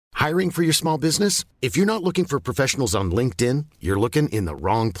Hiring for your small business? If you're not looking for professionals on LinkedIn, you're looking in the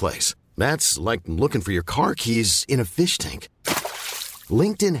wrong place. That's like looking for your car keys in a fish tank.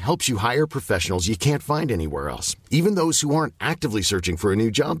 LinkedIn helps you hire professionals you can't find anywhere else, even those who aren't actively searching for a new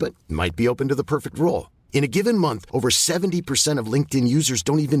job but might be open to the perfect role. In a given month, over 70% of LinkedIn users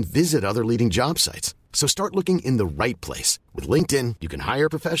don't even visit other leading job sites. So start looking in the right place. With LinkedIn, you can hire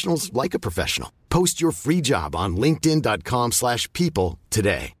professionals like a professional. Post your free job on linkedin.com/people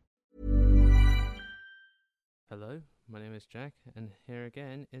today. Hello, my name is Jack, and here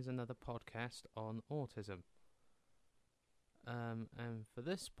again is another podcast on autism. And for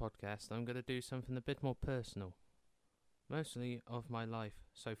this podcast, I'm going to do something a bit more personal. Mostly of my life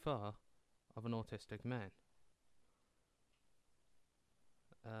so far of an autistic man.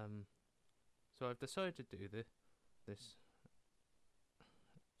 So I've decided to do this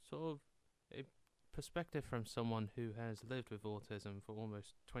sort of a perspective from someone who has lived with autism for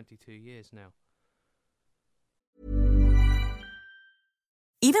almost 22 years now.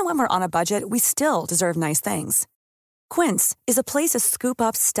 Even when we're on a budget, we still deserve nice things. Quince is a place to scoop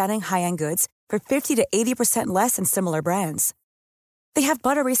up stunning high-end goods for 50 to 80% less than similar brands. They have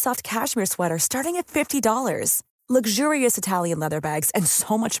buttery soft cashmere sweaters starting at $50, luxurious Italian leather bags, and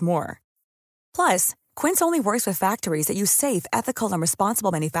so much more. Plus, Quince only works with factories that use safe, ethical, and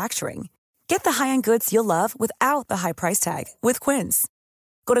responsible manufacturing. Get the high-end goods you'll love without the high price tag with Quince.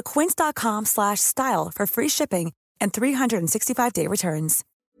 Go to quince.com/style for free shipping and 365-day returns.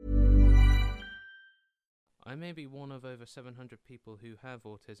 I may be one of over 700 people who have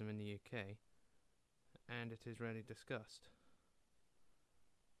autism in the UK, and it is rarely discussed.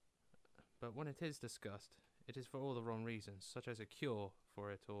 But when it is discussed, it is for all the wrong reasons, such as a cure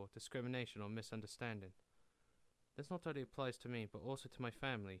for it or discrimination or misunderstanding. This not only applies to me, but also to my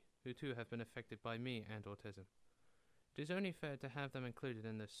family, who too have been affected by me and autism. It is only fair to have them included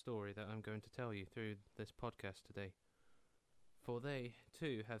in this story that I'm going to tell you through this podcast today. For they,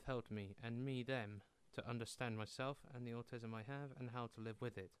 too, have helped me, and me them, to understand myself and the autism I have and how to live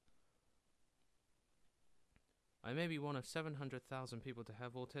with it. I may be one of 700,000 people to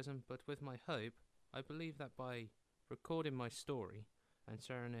have autism, but with my hope, I believe that by recording my story and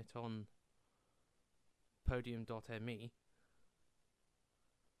sharing it on podium.me,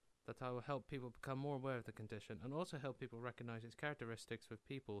 that I will help people become more aware of the condition and also help people recognize its characteristics with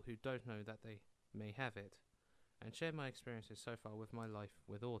people who don't know that they may have it, and share my experiences so far with my life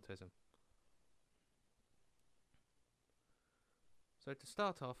with autism. So to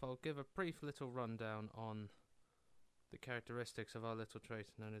start off, I'll give a brief little rundown on the characteristics of our little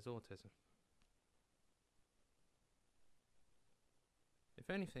trait known as autism. If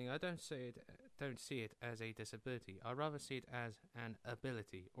anything, I don't see it as a disability. I rather see it as an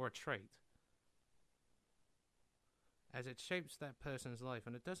ability or a trait, as it shapes that person's life,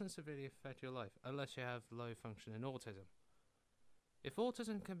 and it doesn't severely affect your life unless you have low functioning autism. If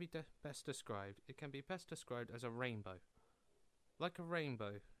autism can be best described, it can be best described as a rainbow. Like a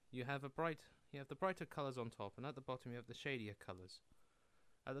rainbow, you have the brighter colours on top, and at the bottom you have the shadier colours.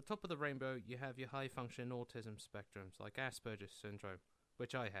 At the top of the rainbow, you have your high-functioning autism spectrums, like Asperger's syndrome,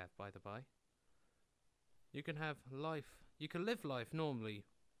 which I have, by the by. You can live life normally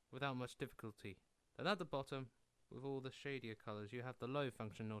without much difficulty. Then at the bottom, with all the shadier colours, you have the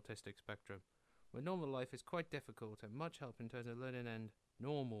low-functioning autistic spectrum, where normal life is quite difficult and much help in terms of learning and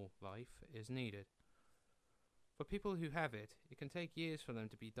normal life is needed. For people who have it, it can take years for them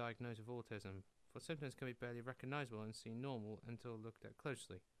to be diagnosed with autism, for symptoms can be barely recognisable and seen normal until looked at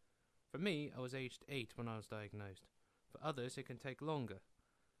closely. For me, I was aged 8 when I was diagnosed. For others, it can take longer.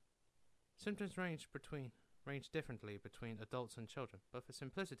 Symptoms range differently between adults and children, but for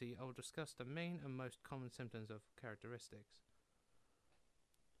simplicity, I will discuss the main and most common symptoms of characteristics.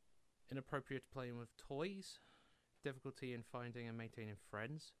 Inappropriate playing with toys, difficulty in finding and maintaining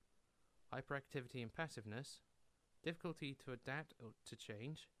friends, hyperactivity and passiveness, difficulty to adapt or to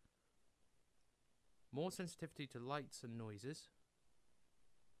change, more sensitivity to lights and noises,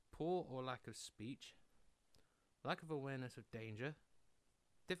 poor or lack of speech, lack of awareness of danger,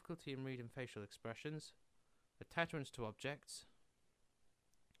 difficulty in reading facial expressions, attachments to objects,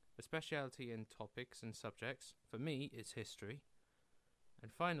 a speciality in topics and subjects. For me, it's history.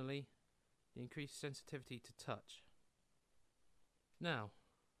 And finally, the increased sensitivity to touch. Now,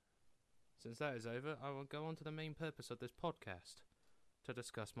 since that is over, I will go on to the main purpose of this podcast, to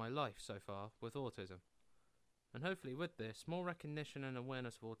discuss my life so far with autism. And hopefully with this, more recognition and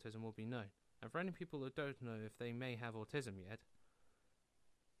awareness of autism will be known. And for any people who don't know if they may have autism yet,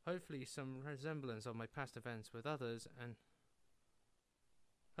 hopefully some resemblance of my past events with others and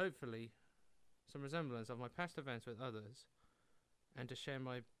to share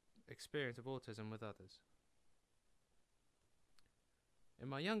my experience of autism with others. In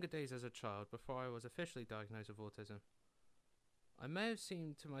my younger days as a child, before I was officially diagnosed with autism, I may have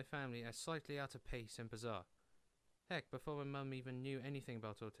seemed to my family as slightly out of pace and bizarre. Heck, before my mum even knew anything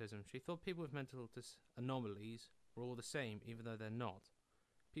about autism, she thought people with mental anomalies were all the same, even though they're not.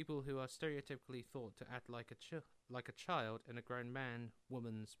 People who are stereotypically thought to act like a child in a grown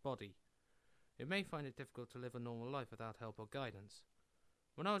woman's body. It may find it difficult to live a normal life without help or guidance.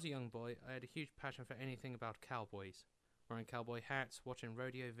 When I was a young boy, I had a huge passion for anything about cowboys. Wearing cowboy hats, watching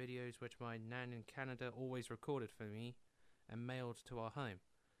rodeo videos which my nan in Canada always recorded for me and mailed to our home.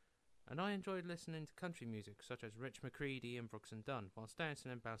 And I enjoyed listening to country music such as Rich McCready and Brooks and Dunn whilst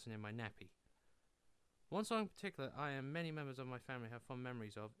dancing and bouncing in my nappy. One song in particular I and many members of my family have fond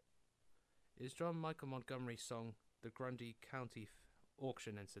memories of is John Michael Montgomery's song The Grundy County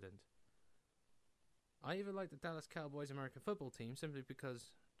Auction Incident. I even liked the Dallas Cowboys American football team simply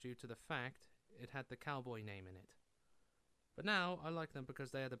because, due to the fact, it had the cowboy name in it. But now I like them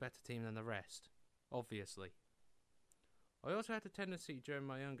because they are the better team than the rest, obviously. I also had the tendency during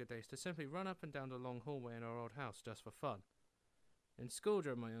my younger days to simply run up and down the long hallway in our old house just for fun. In school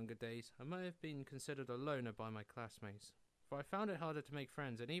during my younger days, I may have been considered a loner by my classmates, for I found it harder to make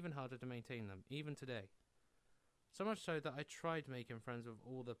friends and even harder to maintain them, even today. So much so that I tried making friends with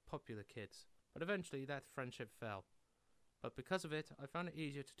all the popular kids, but eventually that friendship fell. But because of it, I found it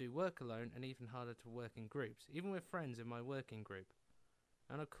easier to do work alone and even harder to work in groups, even with friends in my working group.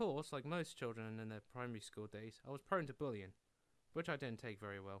 And of course, like most children in their primary school days, I was prone to bullying, which I didn't take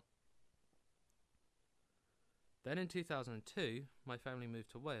very well. Then in 2002, my family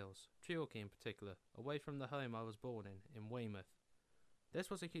moved to Wales, Treorchy in particular, away from the home I was born in Weymouth. This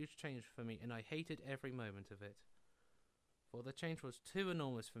was a huge change for me and I hated every moment of it. For the change was too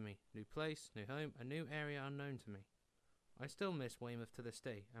enormous for me. New place, new home, a new area unknown to me. I still miss Weymouth to this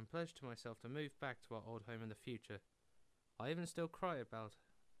day, and pledge to myself to move back to our old home in the future. I even still cry upon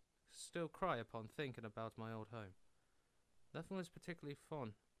thinking about my old home. Nothing was particularly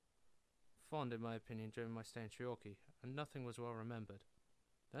fond in my opinion during my stay in Treorchy, and nothing was well remembered.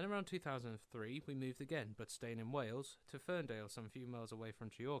 Then around 2003 we moved again, but staying in Wales, to Ferndale, some few miles away from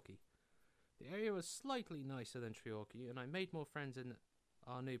Treorchy. The area was slightly nicer than Treorchy, and I made more friends in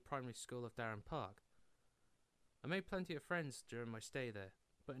our new primary school of Darren Park. I made plenty of friends during my stay there,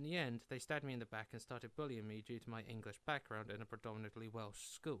 but in the end they stabbed me in the back and started bullying me due to my English background in a predominantly Welsh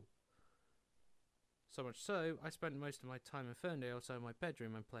school. So much so, I spent most of my time in Ferndale outside my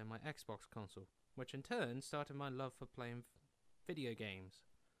bedroom and playing my Xbox console, which in turn started my love for playing video games.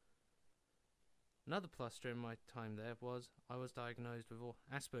 Another plus during my time there was I was diagnosed with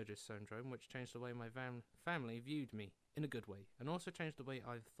Asperger's syndrome, which changed the way my family viewed me, in a good way, and also changed the way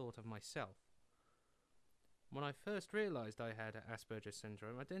I thought of myself. When I first realised I had Asperger's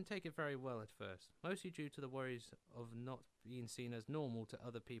syndrome, I didn't take it very well at first, mostly due to the worries of not being seen as normal to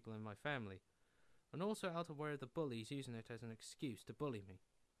other people in my family, and also out of worry of the bullies using it as an excuse to bully me.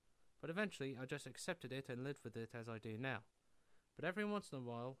 But eventually I just accepted it and lived with it as I do now. But every once in a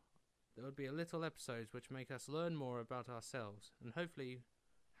while, there would be a little episodes which make us learn more about ourselves, and hopefully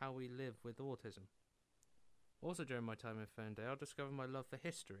how we live with autism. Also during my time in Ferndale, I discovered my love for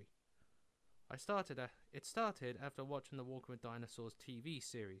history. It started after watching the Walking with Dinosaurs TV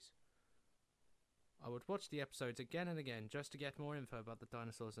series. I would watch the episodes again and again just to get more info about the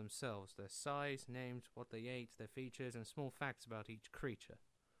dinosaurs themselves, their size, names, what they ate, their features, and small facts about each creature.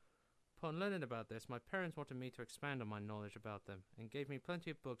 Upon learning about this, my parents wanted me to expand on my knowledge about them, and gave me plenty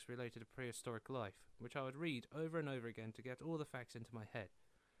of books related to prehistoric life, which I would read over and over again to get all the facts into my head.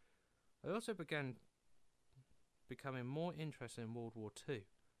 I also began becoming more interested in World War II.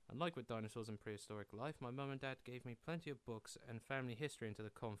 And like with dinosaurs and prehistoric life, my mum and dad gave me plenty of books and family history into the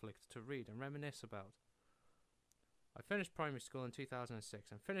conflict to read and reminisce about. I finished primary school in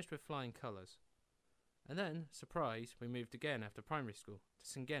 2006 and finished with flying colours. And then, surprise, we moved again after primary school,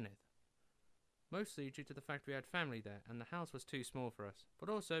 to Llangennith. Mostly due to the fact we had family there and the house was too small for us, but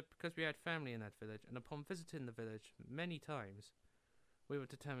also because we had family in that village, and upon visiting the village many times, we were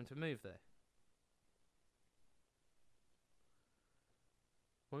determined to move there.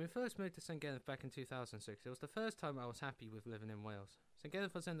 When we first moved to Llangennith back in 2006, it was the first time I was happy with living in Wales.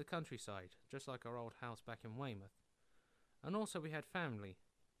 Llangennith was in the countryside, just like our old house back in Weymouth. And also we had family,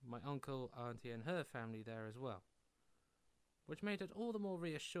 my uncle, auntie and her family there as well, which made it all the more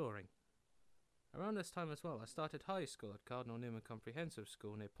reassuring. Around this time as well, I started high school at Cardinal Newman Comprehensive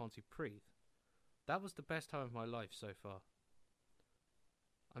School near Pontypridd. That was the best time of my life so far.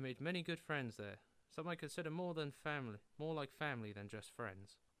 I made many good friends there. Some I consider more like family than just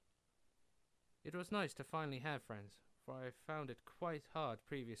friends. It was nice to finally have friends, for I found it quite hard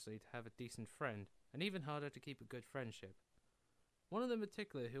previously to have a decent friend, and even harder to keep a good friendship. One of them in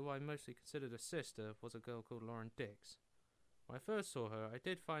particular, who I mostly considered a sister, was a girl called Lauren Dix. When I first saw her, I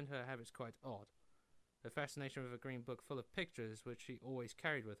did find her habits quite odd. Her fascination with a green book full of pictures which she always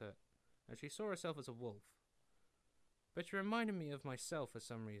carried with her, and she saw herself as a wolf. But she reminded me of myself for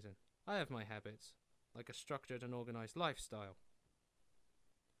some reason. I have my habits, like a structured and organised lifestyle.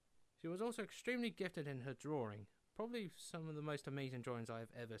 She was also extremely gifted in her drawing, probably some of the most amazing drawings I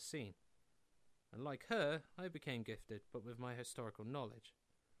have ever seen. And like her, I became gifted, but with my historical knowledge.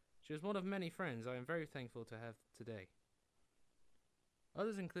 She was one of many friends I am very thankful to have today.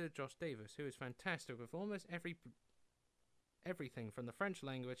 Others include Josh Davis, who is fantastic with almost everything from the French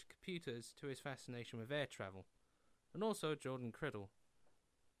language, computers, to his fascination with air travel. And also Jordan Criddle,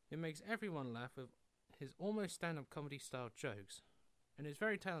 who makes everyone laugh with his almost stand-up comedy style jokes, and is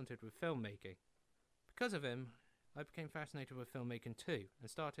very talented with filmmaking. Because of him, I became fascinated with filmmaking too, and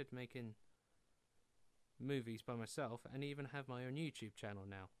started making movies by myself, and even have my own YouTube channel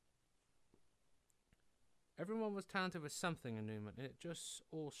now. Everyone was talented with something in Newman, and it just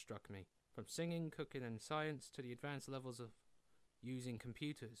all struck me, from singing, cooking and science to the advanced levels of using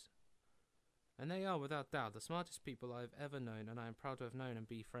computers. And they are, without doubt, the smartest people I have ever known, and I am proud to have known and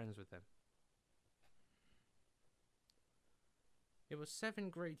be friends with them. It was 7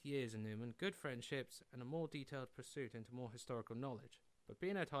 great years in Newman, good friendships, and a more detailed pursuit into more historical knowledge. But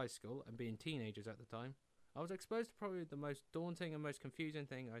being at high school, and being teenagers at the time, I was exposed to probably the most daunting and most confusing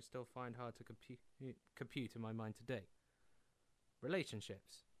thing I still find hard to compute in my mind today.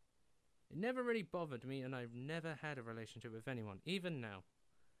 Relationships. It never really bothered me, and I've never had a relationship with anyone, even now.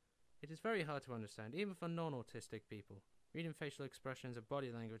 It is very hard to understand, even for non-autistic people. Reading facial expressions and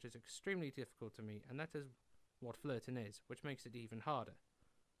body language is extremely difficult to me, and that is what flirting is, which makes it even harder.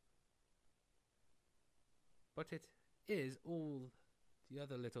 But it is all the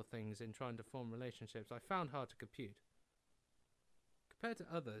other little things in trying to form relationships I found hard to compute. Compared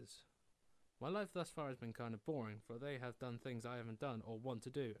to others, my life thus far has been kind of boring, for they have done things I haven't done or want to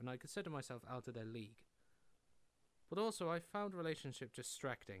do, and I consider myself out of their league. But also I found relationships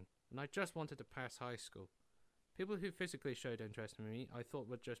distracting, and I just wanted to pass high school. People who physically showed interest in me I thought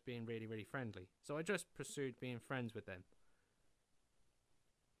were just being really, really friendly, so I just pursued being friends with them.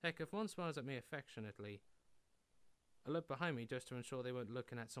 Heck, if one smiles at me affectionately, I look behind me just to ensure they weren't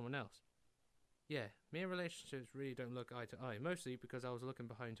looking at someone else. Yeah, me and relationships really don't look eye to eye, mostly because I was looking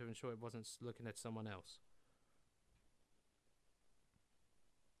behind to ensure it wasn't looking at someone else.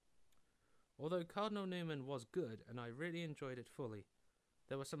 Although Cardinal Newman was good, and I really enjoyed it fully,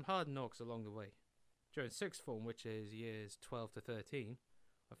 there were some hard knocks along the way. During sixth form, which is years 12 to 13,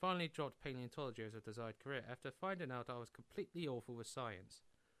 I finally dropped paleontology as a desired career after finding out I was completely awful with science.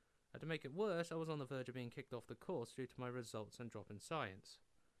 And to make it worse, I was on the verge of being kicked off the course due to my results and drop in science.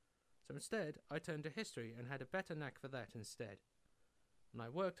 So instead, I turned to history and had a better knack for that instead. And I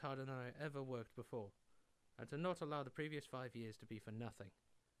worked harder than I ever worked before, and to not allow the previous 5 years to be for nothing.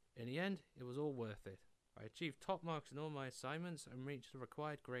 In the end, it was all worth it. I achieved top marks in all my assignments and reached the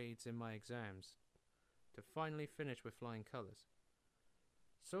required grades in my exams, to finally finish with flying colours.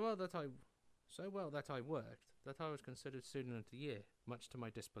 So well that I worked, that I was considered student of the year, much to my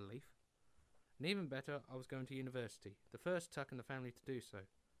disbelief. And even better, I was going to university, the first tuck in the family to do so,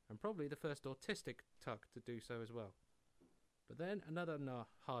 and probably the first autistic tuck to do so as well. But then another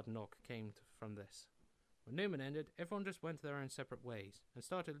hard knock came from this. When Newman ended, everyone just went their own separate ways, and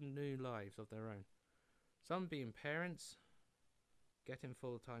started new lives of their own. Some being parents, getting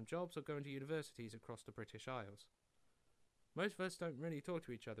full-time jobs, or going to universities across the British Isles. Most of us don't really talk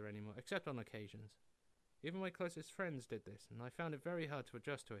to each other anymore, except on occasions. Even my closest friends did this, and I found it very hard to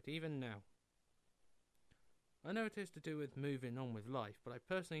adjust to it, even now. I know it is to do with moving on with life, but I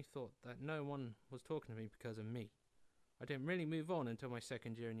personally thought that no one was talking to me because of me. I didn't really move on until my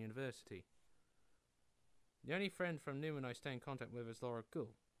second year in university. The only friend from Newman I stay in contact with is Laura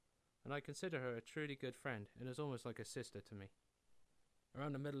Gould, and I consider her a truly good friend, and is almost like a sister to me.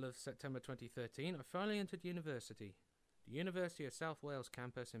 Around the middle of September 2013, I finally entered university, the University of South Wales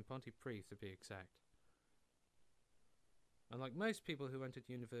campus in Pontypridd to be exact. Unlike most people who entered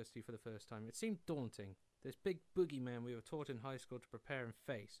university for the first time, it seemed daunting, this big boogeyman we were taught in high school to prepare and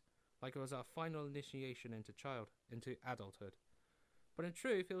face, like it was our final initiation into adulthood. But in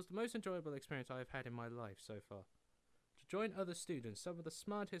truth, it was the most enjoyable experience I have had in my life so far. To join other students, some of the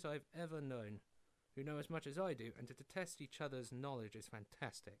smartest I have ever known, who know as much as I do, and to test each other's knowledge is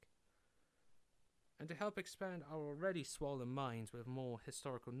fantastic. And to help expand our already swollen minds with more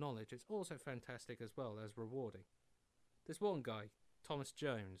historical knowledge is also fantastic as well as rewarding. This one guy, Thomas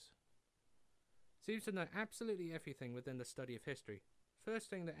Jones. Seems to know absolutely everything within the study of history. First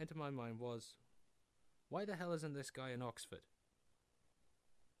thing that entered my mind was, why the hell isn't this guy in Oxford?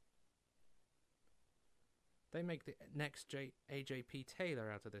 They make the next AJP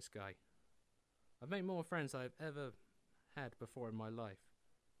Taylor out of this guy. I've made more friends than I've ever had before in my life,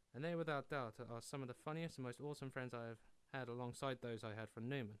 and they without doubt are some of the funniest and most awesome friends I have had alongside those I had from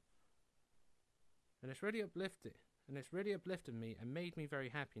Newman. And it's really uplifted me and made me very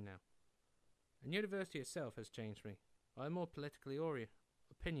happy now. And university itself has changed me. I am more politically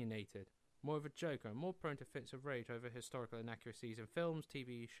opinionated, more of a joker, and more prone to fits of rage over historical inaccuracies in films,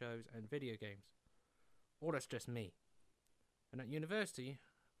 TV shows, and video games. Or that's just me. And at university,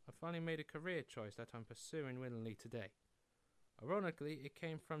 I finally made a career choice that I'm pursuing willingly today. Ironically, it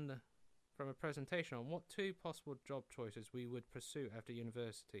came from a presentation on what 2 possible job choices we would pursue after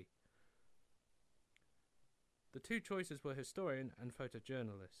university. The 2 choices were historian and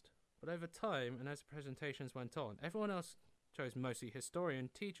photojournalist. But over time, and as the presentations went on, everyone else chose mostly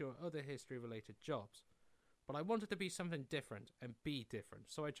historian, teacher, or other history-related jobs. But I wanted to be something different and be different,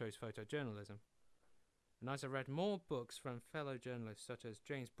 so I chose photojournalism. And as I read more books from fellow journalists such as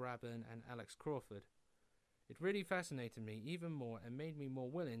James Brabham and Alex Crawford, it really fascinated me even more and made me more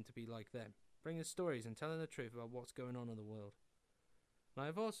willing to be like them, bringing stories and telling the truth about what's going on in the world. And I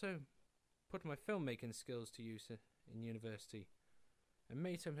have also put my filmmaking skills to use in university, and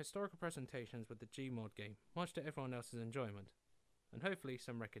made some historical presentations with the Gmod game, much to everyone else's enjoyment, and hopefully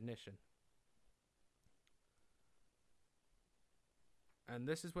some recognition. And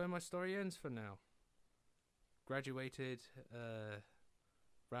this is where my story ends for now. Graduated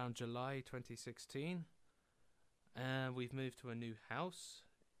around July 2016, and we've moved to a new house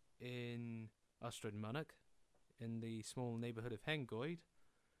in Ystrad Mynach, in the small neighbourhood of Hengoed.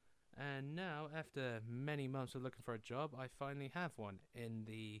 And now, after many months of looking for a job, I finally have one in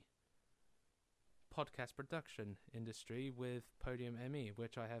the podcast production industry with Podium ME,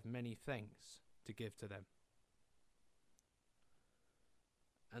 which I have many thanks to give to them.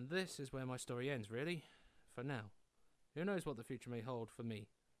 And this is where my story ends, really, for now. Who knows what the future may hold for me,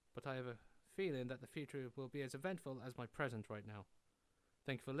 but I have a feeling that the future will be as eventful as my present right now.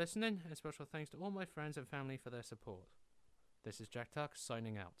 Thank you for listening, and special thanks to all my friends and family for their support. This is Jack Tuck,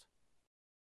 signing out.